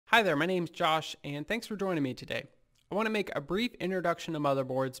Hi there, my name's Josh, and thanks for joining me today. I want to make a brief introduction to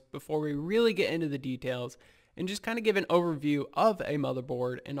motherboards before we really get into the details and just kind of give an overview of a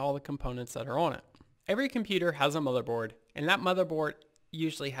motherboard and all the components that are on it. Every computer has a motherboard, and that motherboard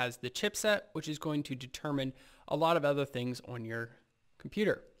usually has the chipset, which is going to determine a lot of other things on your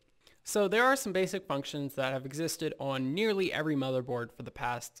computer. So there are some basic functions that have existed on nearly every motherboard for the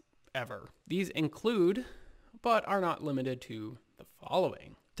past ever. These include, but are not limited to, the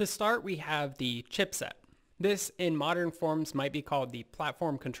following. To start, we have the chipset. This, in modern forms, might be called the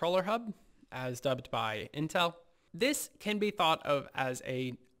Platform Controller Hub, as dubbed by Intel. This can be thought of as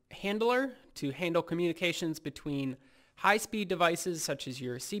a handler to handle communications between high-speed devices such as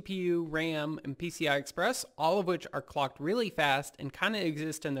your CPU, RAM, and PCI Express, all of which are clocked really fast and kind of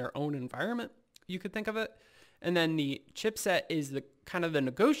exist in their own environment, you could think of it. And then the chipset is the kind of the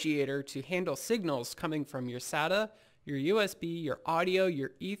negotiator to handle signals coming from your SATA, your USB, your audio,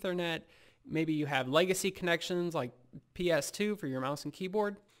 your Ethernet. Maybe you have legacy connections like PS2 for your mouse and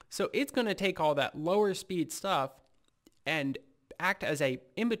keyboard. So it's going to take all that lower speed stuff and act as a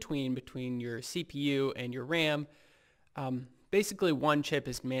in-between between your CPU and your RAM. Basically, one chip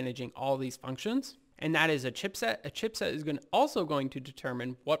is managing all these functions, and that is a chipset. A chipset is also going to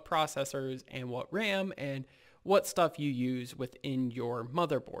determine what processors and what RAM and what stuff you use within your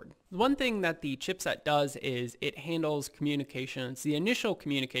motherboard. One thing that the chipset does is it handles communications, the initial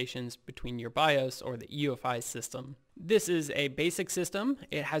communications between your BIOS or the UEFI system. This is a basic system.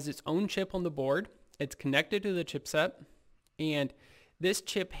 It has its own chip on the board. It's connected to the chipset, and this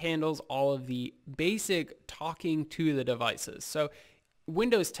chip handles all of the basic talking to the devices. So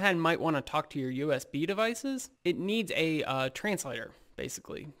Windows 10 might want to talk to your USB devices. It needs a translator,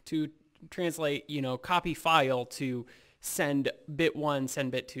 basically, to translate, copy file to send bit 1,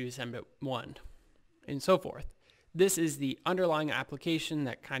 send bit 2, send bit 1, and so forth. This is the underlying application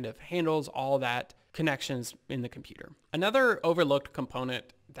that kind of handles all that connections in the computer. Another overlooked component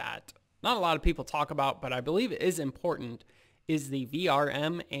that not a lot of people talk about, but I believe is important, is the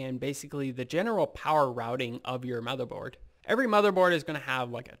VRM and basically the general power routing of your motherboard. Every motherboard is going to have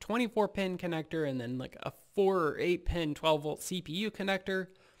like a 24-pin connector and then like a 4 or 8-pin 12-volt CPU connector.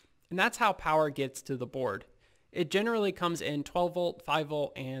 And that's how power gets to the board. It generally comes in 12 volt, 5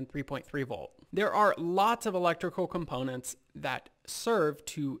 volt, and 3.3 volt. There are lots of electrical components that serve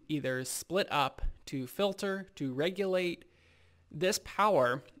to either split up, to filter, to regulate this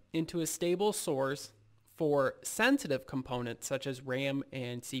power into a stable source for sensitive components such as RAM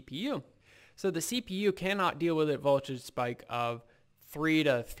and CPU. So the CPU cannot deal with a voltage spike of 3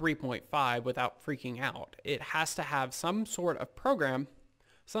 to 3.5 without freaking out. It has to have some sort of program,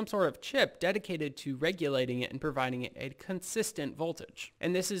 some sort of chip dedicated to regulating it and providing it a consistent voltage.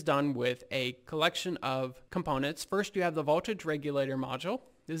 And this is done with a collection of components. First, you have the voltage regulator module.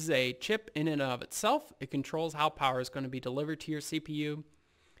 This is a chip in and of itself. It controls how power is going to be delivered to your CPU.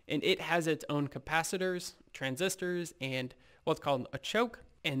 And it has its own capacitors, transistors, and what's called a choke.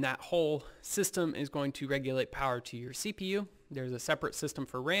 And that whole system is going to regulate power to your CPU. There's a separate system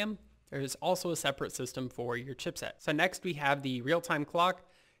for RAM. There's also a separate system for your chipset. So next we have the real-time clock.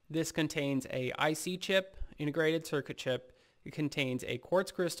 This contains a IC chip, integrated circuit chip. It contains a quartz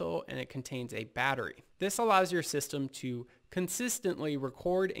crystal, and it contains a battery. This allows your system to consistently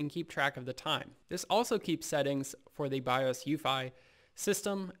record and keep track of the time. This also keeps settings for the BIOS UEFI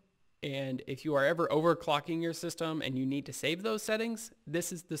system, and if you are ever overclocking your system and you need to save those settings,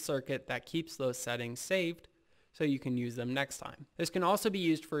 this is the circuit that keeps those settings saved so you can use them next time. This can also be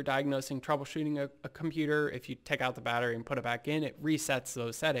used for diagnosing, troubleshooting a computer. If you take out the battery and put it back in, it resets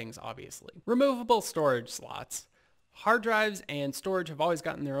those settings, obviously. Removable storage slots. Hard drives and storage have always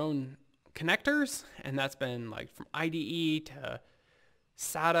gotten their own connectors, and that's been like from IDE to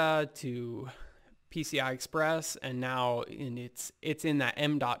SATA to PCI Express, and now it's in that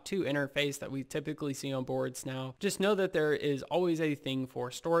M.2 interface that we typically see on boards now. Just know that there is always a thing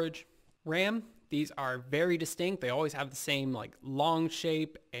for storage. RAM. These are very distinct. They always have the same like long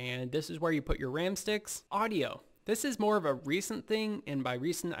shape, and this is where you put your RAM sticks. Audio. This is more of a recent thing, and by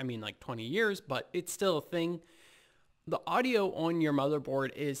recent I mean like 20 years, but it's still a thing. The audio on your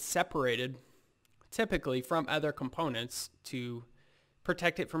motherboard is separated typically from other components to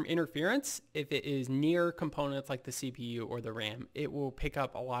protect it from interference. If it is near components like the CPU or the RAM, it will pick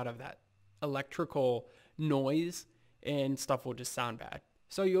up a lot of that electrical noise and stuff will just sound bad.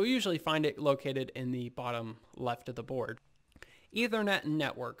 So you'll usually find it located in the bottom left of the board. Ethernet and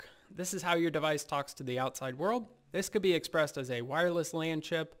network. This is how your device talks to the outside world. This could be expressed as a wireless LAN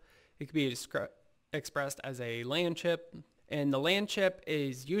chip. It could be expressed as a LAN chip. And the LAN chip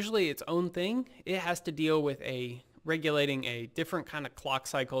is usually its own thing. It has to deal with a regulating a different kind of clock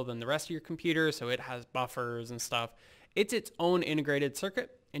cycle than the rest of your computer, so it has buffers and stuff. It's its own integrated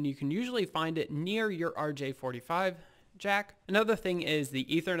circuit, and you can usually find it near your RJ45 jack. Another thing is the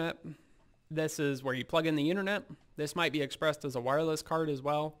Ethernet. This is where you plug in the internet. This might be expressed as a wireless card as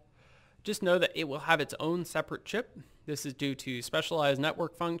well. Just know that it will have its own separate chip. This is due to specialized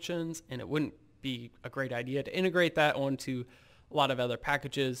network functions, and it wouldn't be a great idea to integrate that onto a lot of other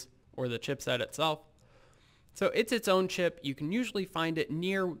packages or the chipset itself. So it's its own chip. You can usually find it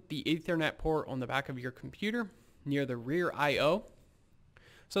near the Ethernet port on the back of your computer, near the rear I/O.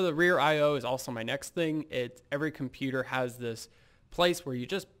 So the rear I/O is also my next thing. Every computer has this place where you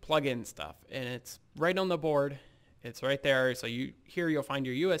just plug in stuff, and it's right on the board. It's right there. So here you'll find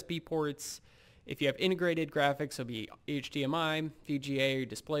your USB ports. If you have integrated graphics, it'll be HDMI, VGA, or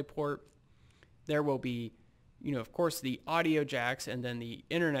DisplayPort. There will be, of course, the audio jacks, and then the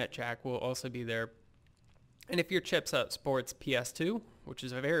internet jack will also be there. And if your chipset supports PS2, which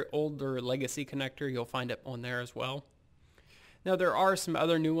is a very older legacy connector, you'll find it on there as well. Now there are some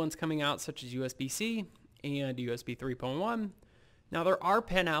other new ones coming out, such as USB-C and USB 3.1. Now there are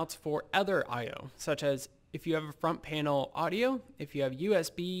pinouts for other I/O, such as if you have a front panel audio, if you have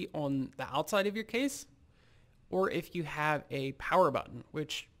USB on the outside of your case, or if you have a power button,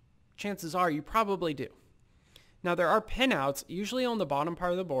 which chances are you probably do. Now there are pinouts, usually on the bottom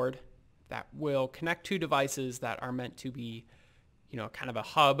part of the board, that will connect to devices that are meant to be, kind of a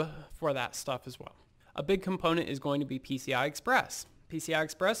hub for that stuff as well. A big component is going to be PCI Express. PCI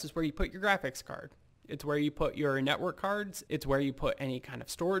Express is where you put your graphics card. It's where you put your network cards. It's where you put any kind of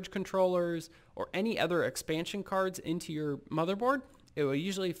storage controllers or any other expansion cards into your motherboard. It will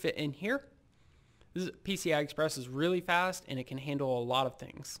usually fit in here. PCI Express is really fast, and it can handle a lot of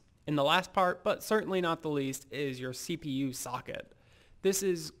things. And the last part, but certainly not the least, is your CPU socket. This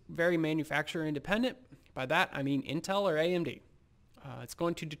is very manufacturer independent. By that, I mean Intel or AMD. It's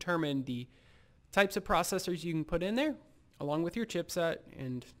going to determine the types of processors you can put in there, along with your chipset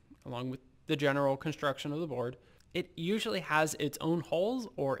and along with the general construction of the board. It usually has its own holes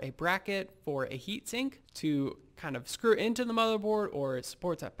or a bracket for a heatsink to kind of screw into the motherboard, or it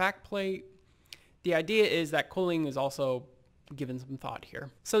supports a backplate. The idea is that cooling is also given some thought here.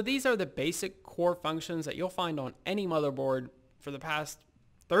 So these are the basic core functions that you'll find on any motherboard for the past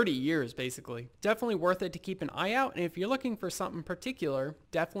 30 years, basically. Definitely worth it to keep an eye out, and if you're looking for something particular,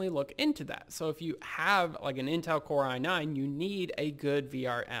 definitely look into that. So if you have like an Intel Core i9, you need a good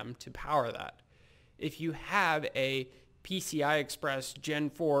VRM to power that. If you have a PCI Express Gen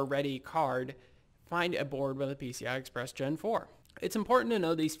 4 ready card, find a board with a PCI Express Gen 4. It's important to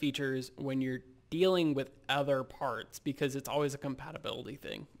know these features when you're dealing with other parts, because it's always a compatibility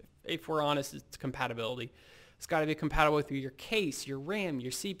thing. If we're honest, it's compatibility. It's got to be compatible with your case, your RAM,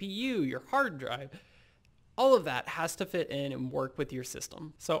 your CPU, your hard drive. All of that has to fit in and work with your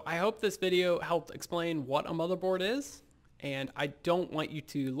system. So I hope this video helped explain what a motherboard is, and I don't want you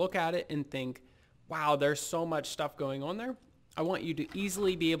to look at it and think, wow, there's so much stuff going on there. I want you to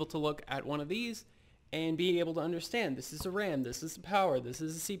easily be able to look at one of these and be able to understand, this is a RAM, this is the power, this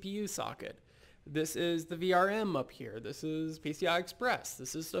is a CPU socket, this is the VRM up here, this is PCI Express,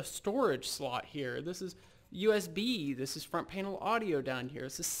 this is a storage slot here, this is USB, this is front panel audio down here,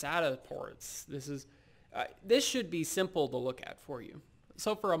 this is SATA ports, this should be simple to look at for you.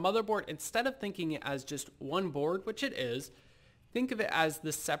 So for a motherboard, instead of thinking it as just one board, which it is, think of it as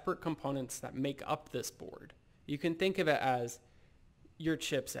the separate components that make up this board. You can think of it as your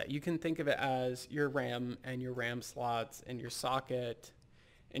chipset, you can think of it as your RAM and your RAM slots and your socket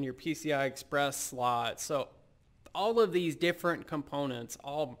and your PCI Express slot. So all of these different components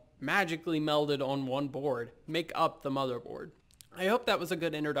all magically melded on one board make up the motherboard. I hope that was a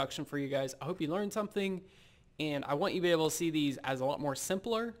good introduction for you guys. I hope you learned something, and I want you to be able to see these as a lot more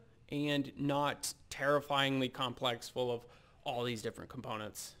simpler and not terrifyingly complex, full of all these different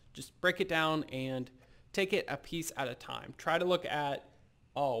components. Just break it down and take it a piece at a time. Try to look at,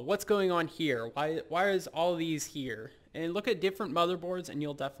 oh, what's going on here? Why is all these here? And look at different motherboards, and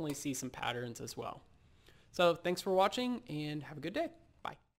you'll definitely see some patterns as well. So thanks for watching, and have a good day.